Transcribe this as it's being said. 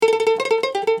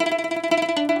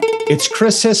It's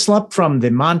Chris Hislop from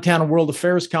the Montana World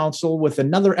Affairs Council with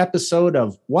another episode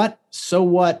of What, So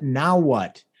What, Now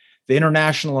What, the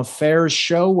international affairs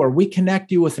show where we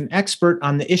connect you with an expert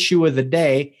on the issue of the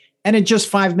day, and in just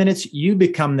 5 minutes, you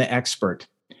become the expert.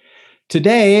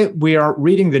 Today, we are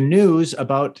reading the news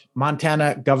about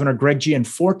Montana Governor Greg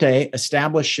Gianforte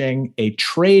establishing a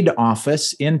trade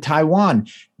office in Taiwan.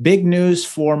 Big news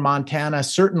for Montana,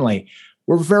 certainly.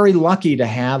 We're very lucky to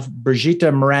have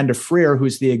Brigitta Miranda-Freer,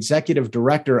 who's the executive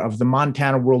director of the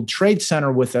Montana World Trade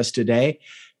Center, with us today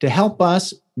to help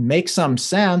us make some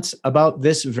sense about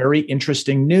this very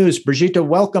interesting news. Brigitta,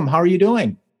 welcome. How are you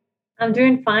doing? I'm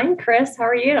doing fine, Chris. How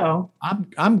are you?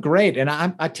 I'm great. And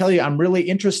I tell you, I'm really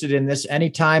interested in this.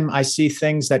 Anytime I see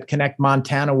things that connect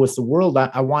Montana with the world,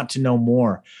 I want to know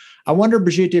more. I wonder,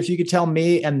 Brigitta, if you could tell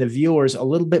me and the viewers a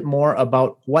little bit more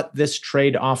about what this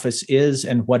trade office is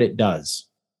and what it does.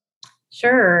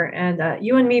 Sure. And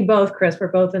you and me both, Chris, we're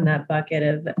both in that bucket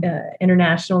of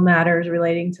international matters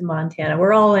relating to Montana.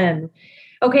 We're all in.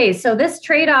 Okay, so this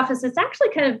trade office is actually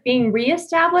kind of being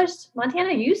reestablished.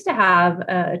 Montana used to have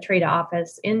a trade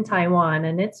office in Taiwan,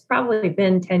 and it's probably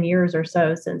been 10 years or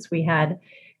so since we had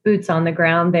boots on the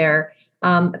ground there.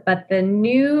 But the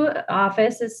new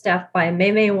office is staffed by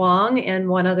Mei Wong and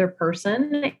one other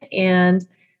person. And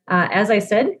as I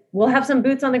said, we'll have some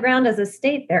boots on the ground as a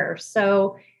state there.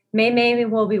 So Mei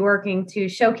will be working to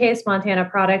showcase Montana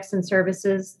products and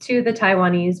services to the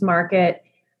Taiwanese market.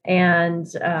 And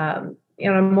on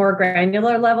a more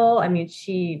granular level, I mean,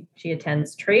 she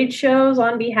attends trade shows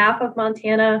on behalf of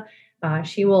Montana.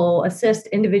 She will assist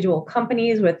individual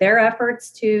companies with their efforts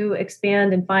to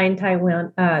expand and find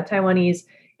Taiwanese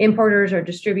importers or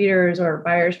distributors or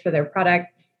buyers for their product.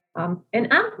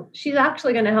 And she's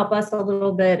actually going to help us a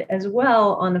little bit as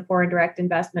well on the foreign direct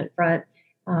investment front,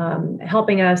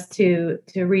 helping us to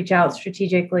reach out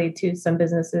strategically to some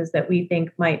businesses that we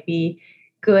think might be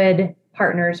good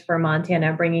partners for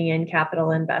Montana, bringing in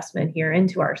capital investment here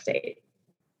into our state.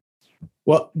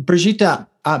 Well, Brigitta,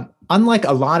 unlike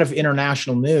a lot of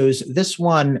international news, this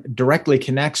one directly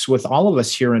connects with all of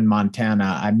us here in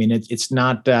Montana. I mean, it's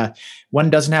not, one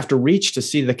doesn't have to reach to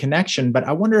see the connection, but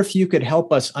I wonder if you could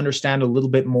help us understand a little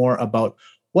bit more about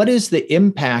what is the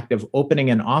impact of opening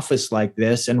an office like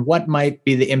this, and what might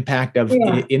be the impact of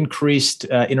increased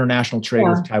international trade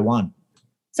with Taiwan?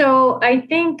 So I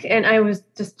think, and I was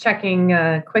just checking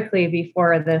quickly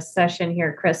before this session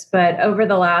here, Chris, but over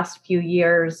the last few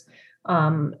years,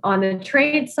 on the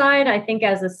trade side, I think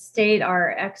as a state,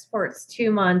 our exports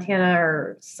to Montana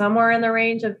are somewhere in the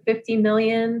range of 50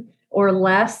 million or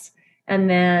less. And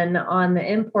then on the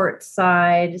import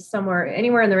side,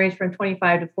 anywhere in the range from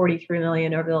 25 to 43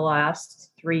 million over the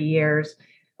last 3 years.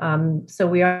 So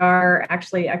we are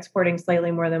actually exporting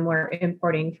slightly more than we're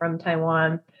importing from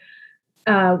Taiwan.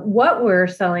 What we're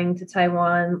selling to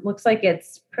Taiwan looks like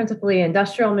it's principally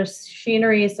industrial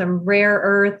machinery, some rare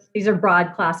earth. These are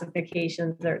broad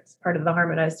classifications. It's part of the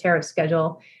harmonized tariff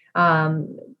schedule.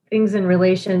 Things in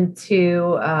relation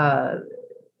to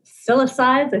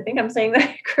silicides. I think I'm saying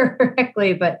that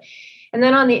correctly. And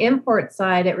then on the import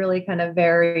side, it really kind of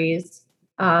varies.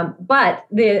 But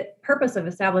the purpose of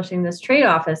establishing this trade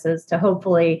office is to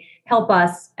hopefully help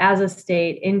us as a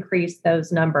state increase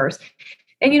those numbers.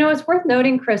 And, it's worth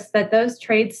noting, Chris, that those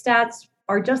trade stats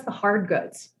are just the hard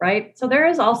goods, right? So there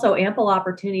is also ample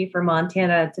opportunity for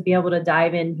Montana to be able to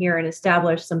dive in here and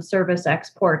establish some service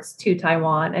exports to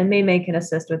Taiwan, and Mei can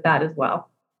assist with that as well.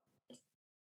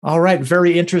 All right.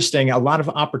 Very interesting. A lot of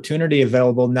opportunity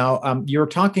available. Now, you're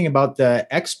talking about the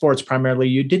exports primarily.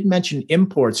 You did mention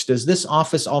imports. Does this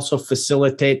office also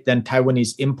facilitate then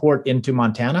Taiwanese import into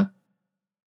Montana?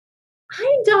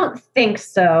 I don't think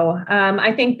so.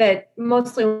 I think that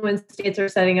mostly when states are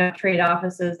setting up trade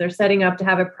offices, they're setting up to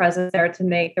have a presence there to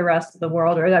make the rest of the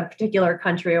world or that particular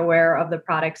country aware of the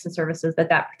products and services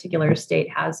that particular state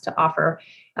has to offer.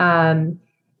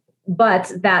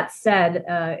 But that said,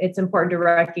 it's important to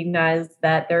recognize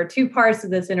that there are two parts of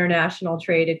this international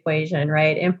trade equation,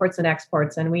 right? Imports and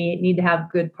exports, and we need to have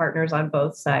good partners on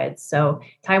both sides. So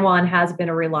Taiwan has been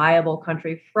a reliable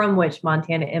country from which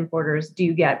Montana importers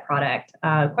do get product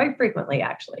quite frequently,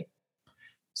 actually.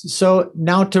 So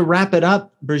now to wrap it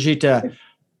up, Brigitta,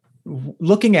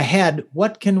 looking ahead,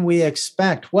 what can we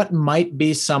expect? What might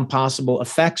be some possible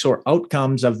effects or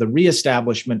outcomes of the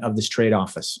reestablishment of this trade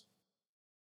office?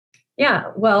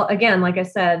 Yeah, well, again, like I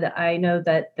said, I know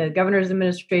that the governor's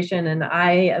administration and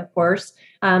I, of course,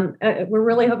 we're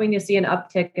really hoping to see an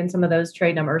uptick in some of those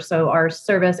trade numbers. So our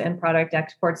service and product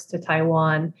exports to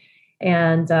Taiwan,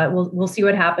 and we'll see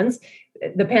what happens.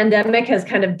 The pandemic has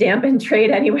kind of dampened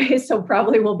trade anyway, so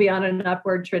probably we'll be on an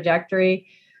upward trajectory.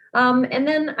 And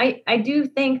then I do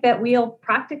think that we'll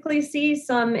practically see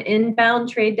some inbound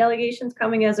trade delegations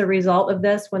coming as a result of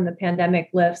this when the pandemic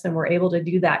lifts and we're able to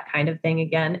do that kind of thing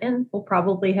again. And we'll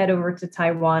probably head over to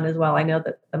Taiwan as well. I know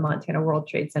that the Montana World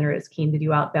Trade Center is keen to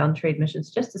do outbound trade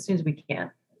missions just as soon as we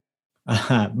can.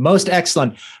 Most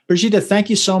excellent. Brigitta, thank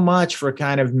you so much for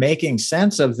kind of making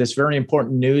sense of this very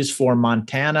important news for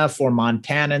Montana, for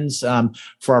Montanans,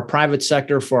 for our private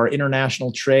sector, for our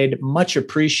international trade. Much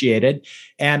appreciated.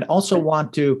 And also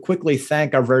want to quickly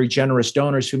thank our very generous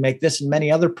donors who make this and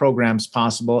many other programs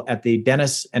possible at the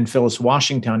Dennis and Phyllis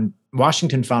Washington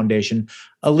Foundation,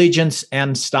 Allegiance,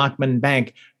 and Stockman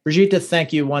Bank. Brigitta,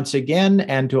 thank you once again.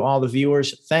 And to all the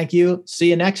viewers, thank you. See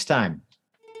you next time.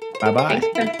 Bye-bye. Thanks,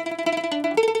 Chris.